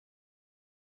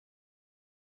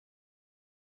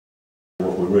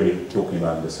we're really talking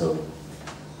about in this whole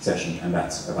session, and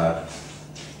that's about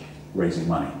raising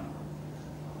money.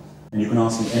 And you can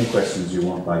ask me any questions you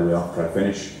want, by the way, after I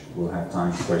finish. We'll have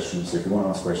time for questions. So if you want to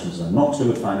ask questions that are not to do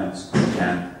with finance, you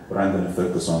can, but I'm going to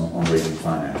focus on raising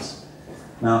finance.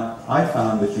 Now, I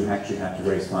found that you actually had to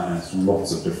raise finance from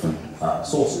lots of different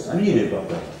sources. I mean, you've got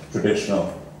the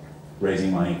traditional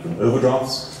raising money from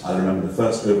overdrafts. I remember the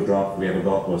first overdraft we ever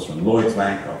got was from Lloyds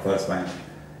Bank, our first bank,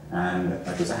 and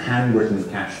it was a handwritten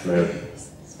cash flow,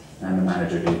 and the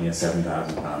manager gave me a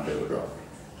 £7,000 overdraft.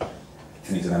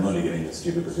 And he said, I'm only giving this to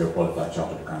you because you're a qualified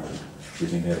chartered accountant. You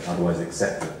think they'd otherwise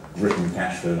accept a written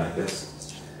cash flow like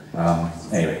this?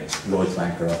 Anyway, Lloyds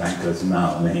Bank are our bankers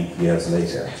now, many years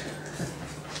later.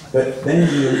 But then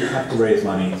you have to raise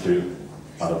money through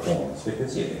other forms,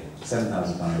 because you know,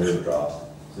 £7,000 overdraft,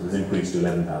 so it was increased to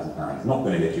 £11,000. Not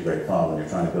going to get you very far when you're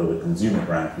trying to build a consumer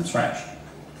brand from scratch.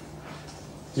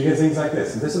 So you get things like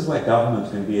this, and this is where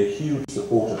government can be a huge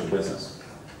supporter to business.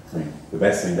 I mean, the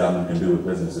best thing government can do with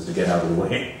business is to get out of the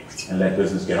way and let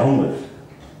business get on with it.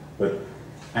 But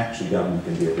actually government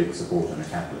can be a big supporter and a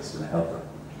catalyst and a helper.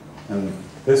 And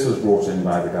this was brought in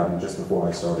by the government just before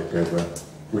I started Cobra,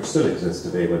 which still exists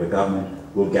today, where the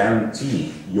government will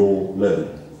guarantee your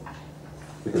loan.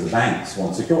 Because the banks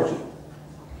want security.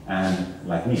 And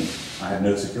like me, I had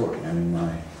no security. I mean,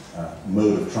 my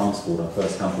mode of transport, our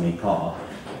first company car,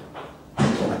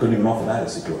 I couldn't even offer that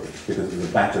as security, because it was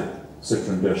a battered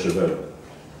Citroën de Chevaux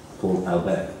called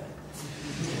Albert.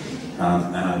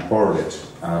 And I borrowed it.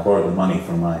 I borrowed the money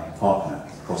from my partner.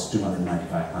 It cost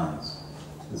 £295.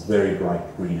 It was very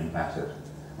bright green and battered.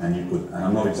 And you could, and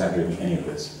I'm not exaggerating any of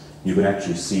this, you could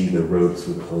actually see the road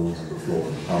through the holes in the floor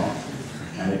of the car.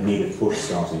 And it needed push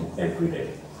starting every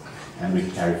day. And we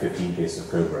could carry 15 cases of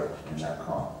Cobra in that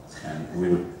car. And we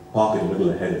would park it a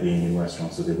little ahead of the Indian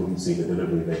restaurant so they wouldn't see the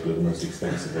delivery vehicle, the most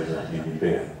expensive Indian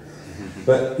beer.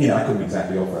 But, you know, I couldn't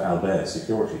exactly offer Albert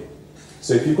security.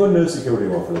 So if you've got no security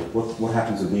offer, what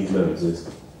happens with these loans is,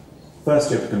 first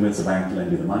you have to convince the bank to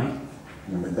lend you the money,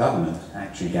 and the government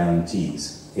actually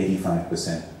guarantees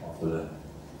 85% of the loan.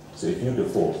 So if you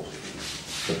default,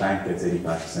 the bank gets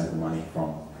 85% of the money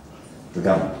from the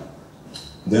government.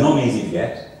 They're not easy to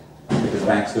get, because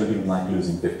banks don't even like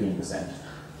losing 15%,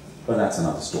 but that's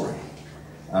another story.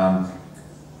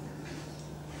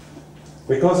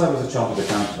 Because I was a chartered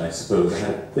accountant, I suppose, I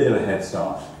had a bit of a head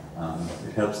start.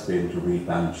 It helps to be able to read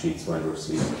balance sheets while you're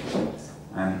asleep.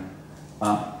 And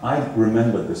I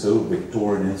remembered this old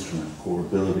Victorian instrument called a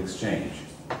bill of exchange.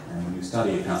 And when you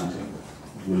study accounting,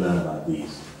 you learn about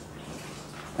these.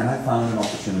 And I found an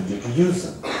opportunity to use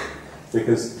them.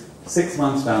 Because 6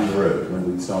 months down the road, when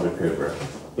we started Cobra,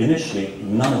 initially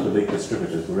none of the big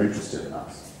distributors were interested in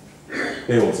us.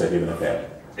 They all said, you're going to fail.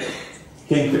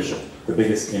 Kingfisher, the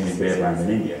biggest Indian beer brand in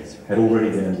India, had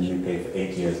already been in the UK for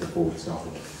 8 years before we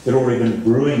started. They'd already been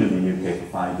brewing in the UK for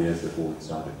 5 years before we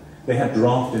started. They had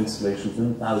draft installations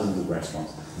in thousands of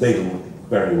restaurants. They were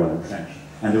very well entrenched.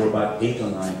 And there were about 8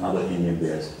 or 9 other Indian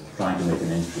beers trying to make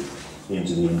an entry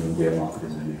into the Indian beer market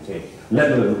in the UK,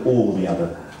 let alone all the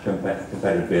other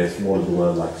competitive beers from all over the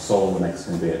world, like Sol, the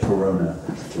Mexican beer, Corona.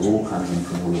 They're all coming in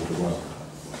from all over the world.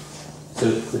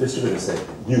 So the distributor said,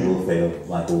 you will fail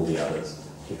like all the others,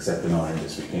 except in our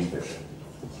industry, Kingfisher.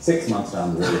 6 months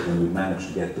down the road, when we managed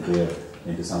to get the beer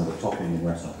into some of the top Indian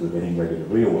restaurants, we were getting regular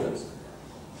reorders,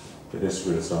 the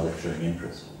distributor started showing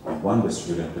interest. One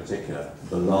distributor in particular,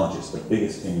 the largest, the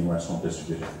biggest Indian restaurant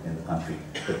distributor in the country,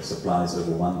 that supplies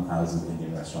over 1,000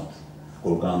 Indian restaurants,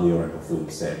 called Gandhi Oriental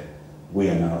Foods, said, we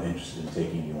are now interested in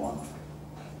taking you on.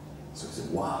 So we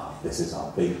said, wow, this is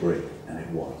our big break, and it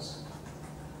was.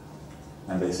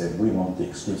 And they said, we want the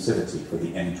exclusivity for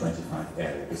the N25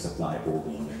 area to supply all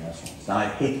the Indian restaurants. Now, I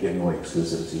hate giving away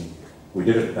exclusivity. We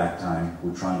did it at that time.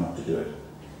 We try not to do it.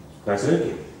 But I said,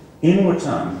 okay, in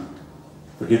return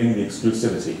for giving the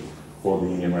exclusivity for the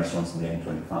Indian restaurants in the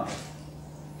N25,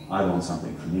 I want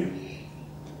something from you.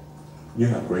 You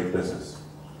have great business.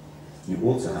 You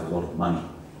also have a lot of money.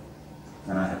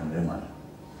 And I have no money.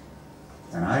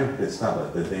 And I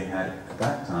discovered that they had, at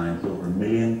that time, over £1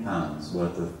 million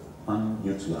worth of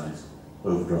unutilized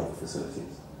overdraft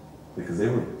facilities, because they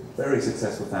were a very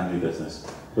successful family business,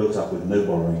 built up with no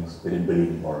borrowings. They didn't believe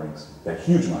in borrowings. They had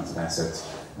huge amounts of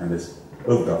assets, and this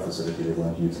overdraft facility they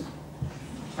weren't using.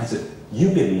 I said,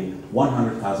 you give me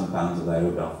 £100,000 of that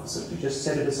overdraft facility, just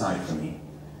set it aside for me,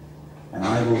 and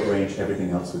I will arrange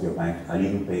everything else with your bank. I'll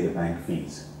even pay the bank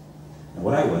fees. And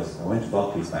what I went to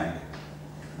Barclays Bank,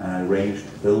 and I arranged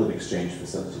a bill of exchange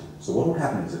facility. So what would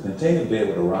happen is a container of beer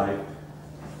would arrive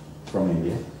from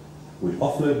India. We'd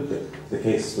offload the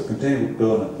cases. The container would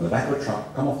go on the back of a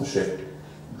truck, come off the ship,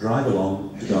 drive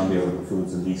along to Gandhi Oracle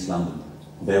Foods in East London.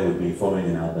 There would be following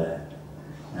in Albert.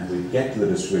 And we'd get to the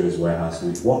distributor's warehouse,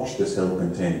 we'd watch this whole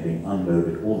container being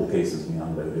unloaded, all the cases being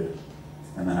unloaded,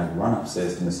 and then I'd run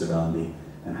upstairs to Mr. Gandhi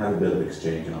and have a bill of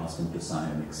exchange and ask him to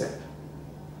sign and accept.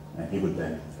 And he would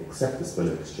then accept this bill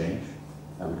of exchange.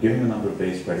 I would give him the number of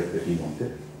days credit that he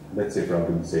wanted. Let's say, for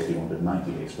argument's sake, he wanted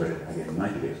 90 days credit. I gave him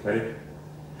 90 days credit.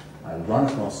 I would run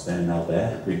across then and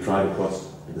Albert. We'd drive across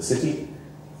to the city,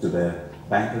 to their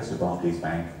bankers, to Barclays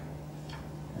Bank.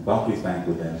 And Barclays Bank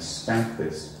would then stamp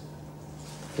this,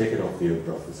 take it off the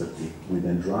overdraft facility. We'd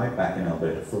then drive back in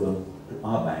Albert to Fulham, to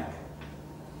our bank,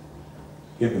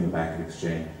 give them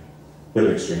the bill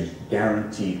of exchange,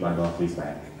 guaranteed by Barclays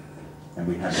Bank. And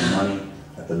we had the money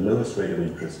at the lowest rate of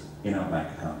interest in our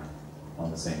bank account on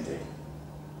the same day.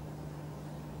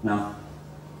 Now,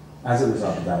 as a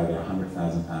result of that, I got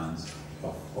 £100,000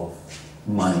 of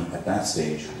money at that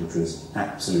stage, which was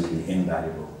absolutely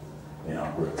invaluable in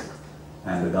our growth.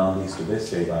 And the Gandhis, to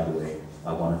this day, by the way,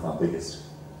 are one of our biggest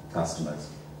customers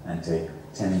and take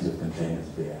tens of containers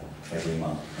of beer every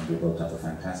month, and we built up a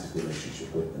fantastic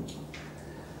relationship with them.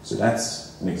 So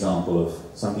that's an example of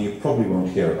something you probably won't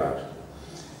hear about.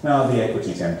 Now, the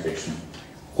equity temptation.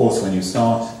 Of course, when you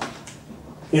start,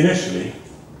 initially,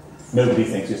 nobody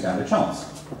thinks you stand a chance.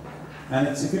 And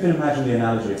it's, if you can imagine the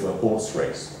analogy of a horse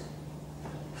race.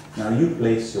 Now, you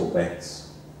place your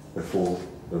bets before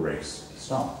the race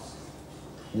starts.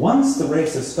 Once the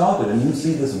race has started and you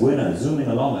see this winner zooming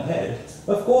along ahead,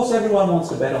 of course everyone wants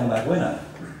to bet on that winner.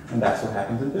 And that's what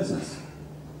happens in business.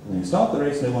 When you start the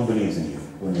race, no one believes in you.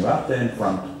 When you're out there in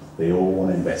front, they all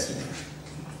want to invest in you.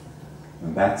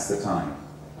 And that's the time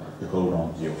to hold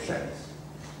on to your shares.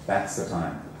 That's the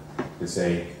time to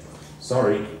say,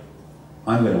 sorry,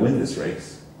 I'm going to win this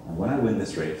race. And when I win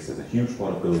this race, there's a huge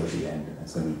pot of gold at the end. And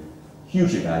it's going to be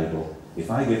hugely valuable.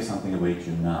 If I give something away to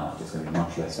you now, it's going to be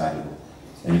much less valuable.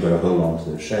 And you've got to hold on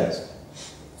to those shares.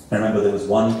 I remember there was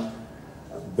one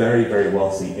very, very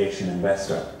wealthy Asian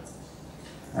investor.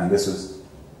 And this was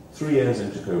 3 years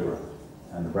into Cobra.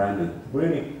 And the brand had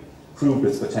really proved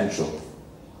its potential.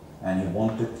 And he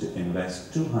wanted to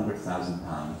invest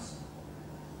 £200,000,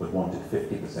 but wanted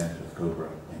 50% of Cobra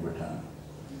in return.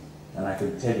 And I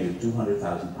can tell you,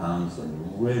 £200,000 when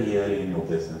you're really early in your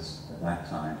business at that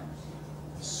time,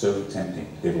 so tempting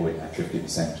to give away that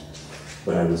 50%,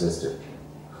 but I resisted.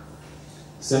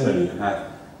 Similarly, you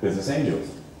have business angels.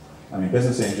 I mean,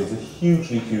 business angels are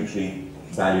hugely, hugely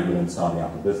valuable in starting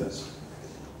up a business.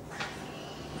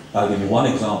 I'll give you one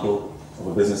example of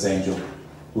a business angel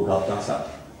who helped us out.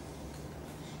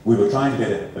 We were trying to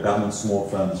get a government small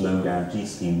firms loan guarantee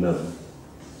scheme loan,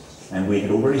 and we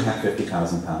had already had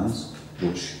 £50,000,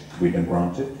 which we'd been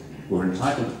granted. We were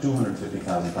entitled to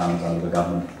 £250,000 out of the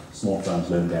government small firms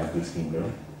loan guarantee scheme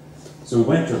loan. So we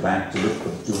went to a bank to look for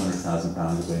the £200,000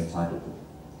 that we were entitled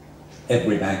to.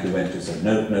 Every bank we went to said,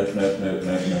 no, no, no, no,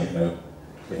 no, no, no.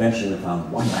 Eventually we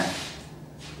found one bank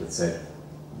that said,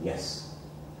 yes.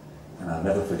 And I'll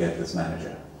never forget this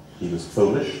manager. He was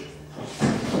Polish,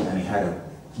 and he had a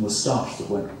moustache that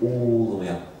went all the way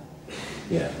up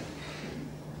here.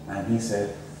 And he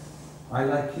said, I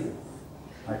like you.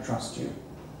 I trust you.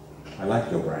 I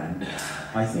like your brand.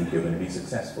 I think you're going to be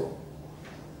successful.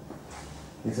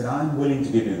 He said, I'm willing to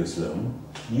give you this loan.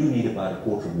 You need about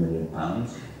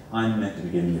 £250,000. I'm meant to be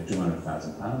giving you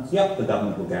 £200,000. Yep, the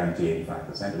government will guarantee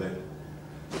 85% of it.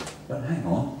 But hang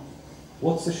on,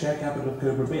 what's the share capital of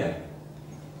Cobra Beer?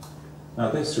 Now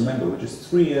this, remember, we're just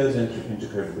 3 years into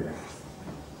Cobra Beer.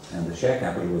 And the share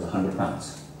capital was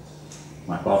 £100.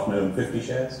 My partner owned 50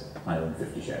 shares, I owned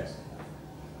 50 shares.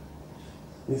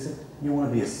 He said, you want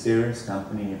to be a serious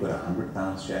company and you've got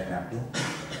 £100 share capital?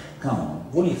 Come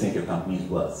on, what do you think your company's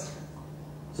worth?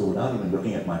 So without even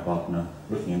looking at my partner,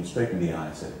 looking him straight in the eye,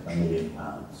 I said, £1 million.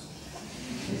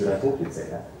 He said, I thought you'd say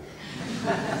that.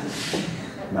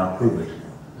 Now prove it.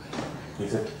 He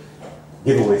said,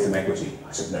 give away some equity.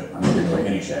 I said, no, I'm not giving away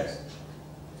any shares.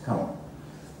 Come on.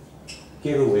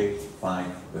 Give away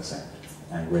 5%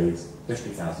 and raise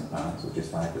 £50,000, which is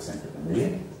 5% of £1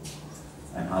 million,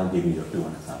 and I'll give you your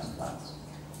 £200,000.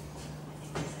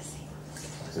 I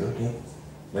said, okay,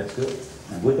 let's go.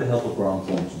 And with the help of Grant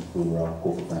Thornton, who were our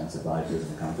corporate finance advisors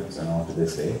and accountants, and on to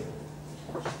this day,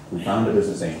 we found a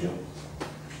business angel.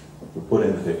 We put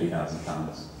in the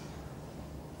 £50,000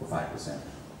 for 5%.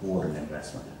 What an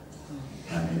investment.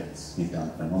 I mean, he's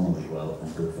done phenomenally well,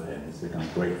 and good for him. He's become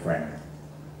a great friend.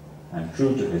 And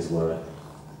true to his word,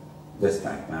 this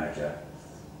bank manager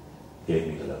gave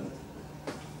me the loan.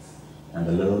 And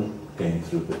the loan came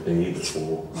through the day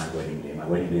before my wedding day. My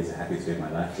wedding day is the happiest day of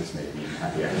my life. This made me even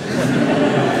happier.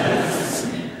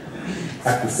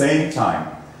 At the same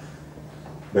time,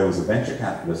 there was a venture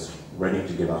capitalist ready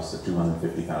to give us the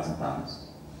 £250,000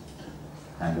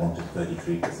 and wanted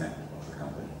 33% of the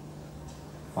company.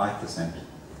 5%,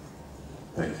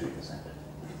 33%.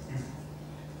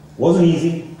 Wasn't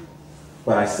easy,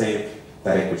 but I saved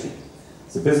that equity.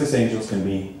 So business angels can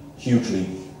be hugely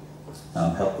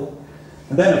helpful.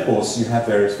 And then, of course, you have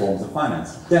various forms of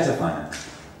finance. Debtor finance.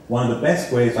 One of the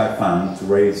best ways I've found to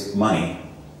raise money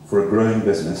for a growing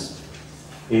business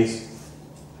is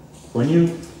when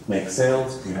you make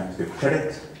sales, you have to give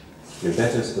credit, your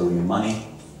debtors owe you money,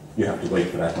 you have to wait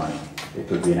for that money. It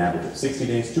could be an average of 60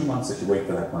 days, 2 months that you wait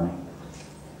for that money.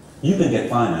 You can get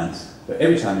finance, but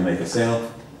every time you make a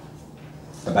sale,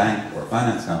 a bank or a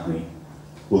finance company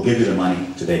will give you the money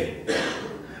today.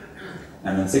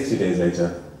 And then 60 days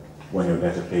later, when your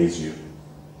debtor pays you,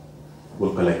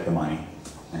 we'll collect the money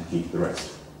and keep the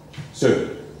rest.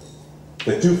 So,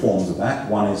 there are two forms of that.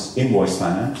 One is invoice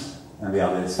finance, and the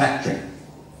other is factoring.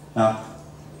 Now,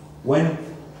 when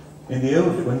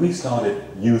we started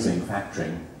using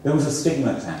factoring, there was a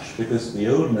stigma attached, because the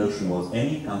old notion was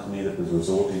any company that was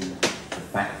resorting to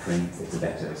factoring its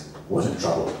debtors was in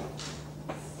trouble.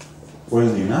 Whereas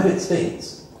in the United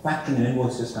States, factoring and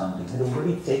invoice discounting had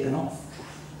already taken off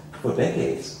for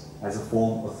decades as a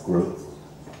form of growth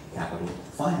capital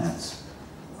finance.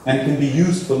 And it can be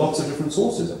used for lots of different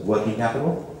sources: working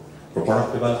capital, for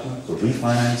product development, for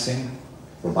refinancing,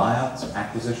 for buyouts,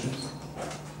 acquisitions.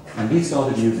 And we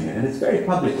started using it, and it's very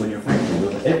public when you're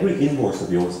factoring. Every invoice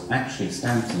of yours actually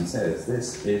stamps and says,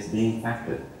 this is being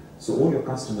factored. So all your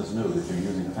customers know that you're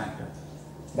using a factor.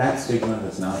 That stigma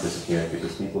has now disappeared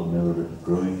because people know that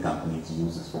growing companies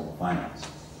use this form of finance.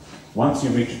 Once you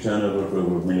reach a turnover of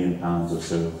over £1 million or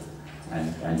so,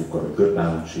 and you've got a good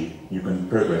balance sheet, you can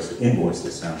progress to invoice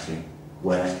discounting,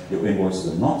 where your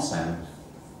invoices are not stamped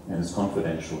and it's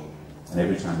confidential. And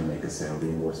every time you make a sale, the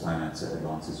invoice financer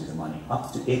advances you the money.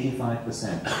 Up to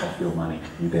 85% of your money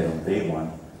you get on day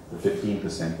one, to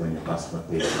 15% when your customer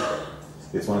pays you.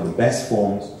 It's one of the best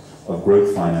forms of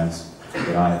growth finance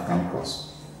that I have come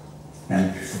across.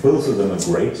 And both of them are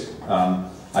great.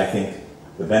 I think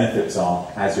the benefits are,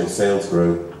 as your sales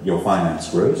grow, your finance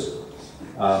grows.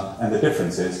 And the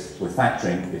difference is, with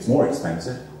factoring, it's more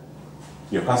expensive.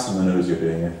 Your customer knows you're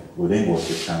doing it. With invoice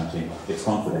discounting, it's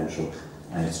confidential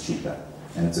and it's cheaper.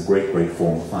 And it's a great, great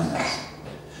form of finance.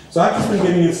 So I've just been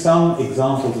giving you some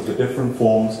examples of the different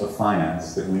forms of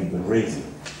finance that we've been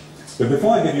raising. But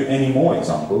before I give you any more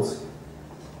examples,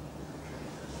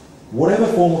 whatever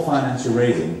form of finance you're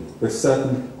raising, there's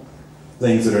certain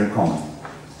things that are in common.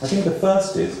 I think the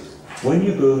first is, when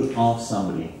you go to ask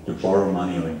somebody to borrow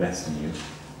money or invest in you,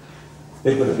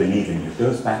 they've got to believe in you. It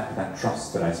goes back to that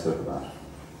trust that I spoke about.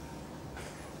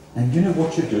 And you know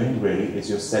what you're doing really is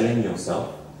you're selling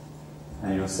yourself,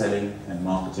 and you're selling and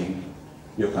marketing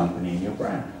your company and your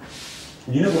brand.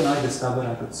 And you know when I discovered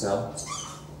I could sell?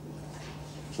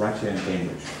 Right here in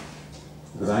Cambridge.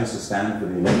 Because I used to stand for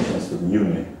the elections for the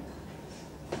union.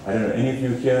 I don't know, any of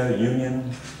you here,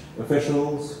 union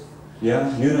officials?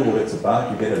 Yeah, you know what it's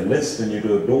about. You get a list and you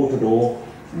go door to door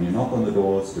and you knock on the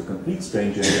doors to complete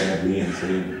strangers invariably and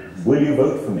say, will you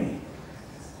vote for me?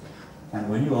 And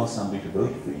when you ask somebody to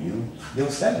vote for you, you're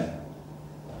selling.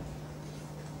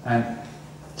 And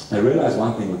I realized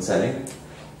one thing with selling,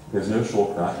 there's no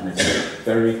shortcut, and it's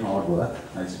very hard work.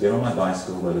 I used to get on my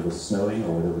bicycle, whether it was snowing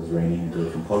or whether it was raining, and go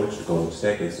from college to college,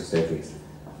 staircase to staircase,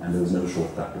 and there was no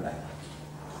shortcut to that.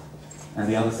 And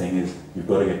the other thing is, you've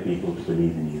got to get people to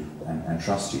believe in you and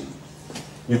trust you.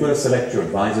 You've got to select your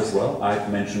advisors well. I've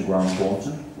mentioned Grant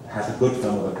Thornton. Have a good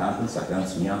firm of accountants like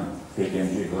Ernst & Young,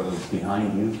 KPMG, who are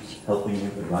behind you, helping you,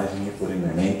 advising you, putting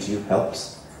their name to you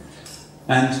helps.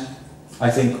 And I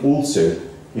think also,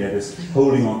 you know, this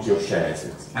holding on to your shares.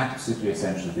 It's absolutely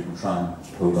essential that you can try and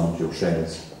hold on to your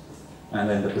shares. And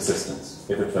then the persistence.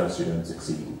 If at first you don't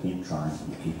succeed, you keep trying,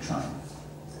 you keep trying.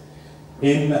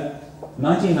 In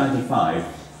 1995,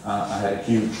 I had a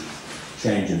huge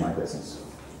change in my business.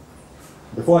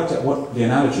 Before I tell what the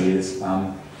analogy is,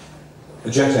 a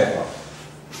jet aircraft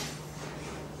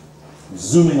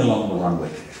zooming along the runway,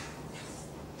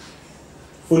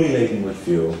 fully laden with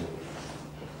fuel,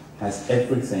 has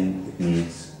everything it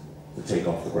needs to take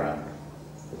off the ground.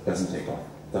 It doesn't take off,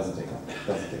 doesn't take off,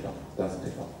 doesn't take off, doesn't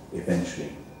take off.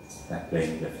 Eventually, that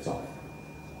plane lifts off.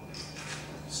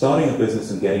 Starting a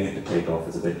business and getting it to take off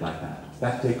is a bit like that.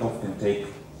 That takeoff can take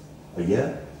a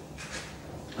year.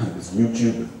 If it's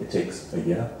YouTube, it takes a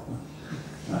year.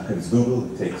 If it's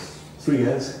Google, it takes 3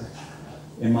 years.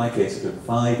 In my case, it took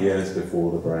 5 years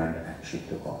before the brand actually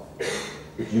took off.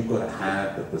 But you've got to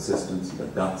have the persistence and the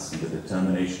guts and the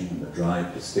determination and the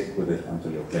drive to stick with it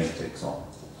until your plane takes off.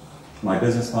 My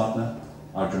business partner,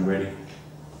 Arjun Reddy,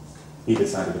 he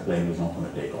decided the plane was not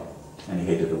going to take off, and he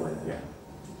hated the weather here.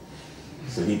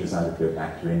 So he decided to go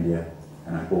back to India,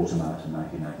 and I bought him out in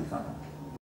 1995.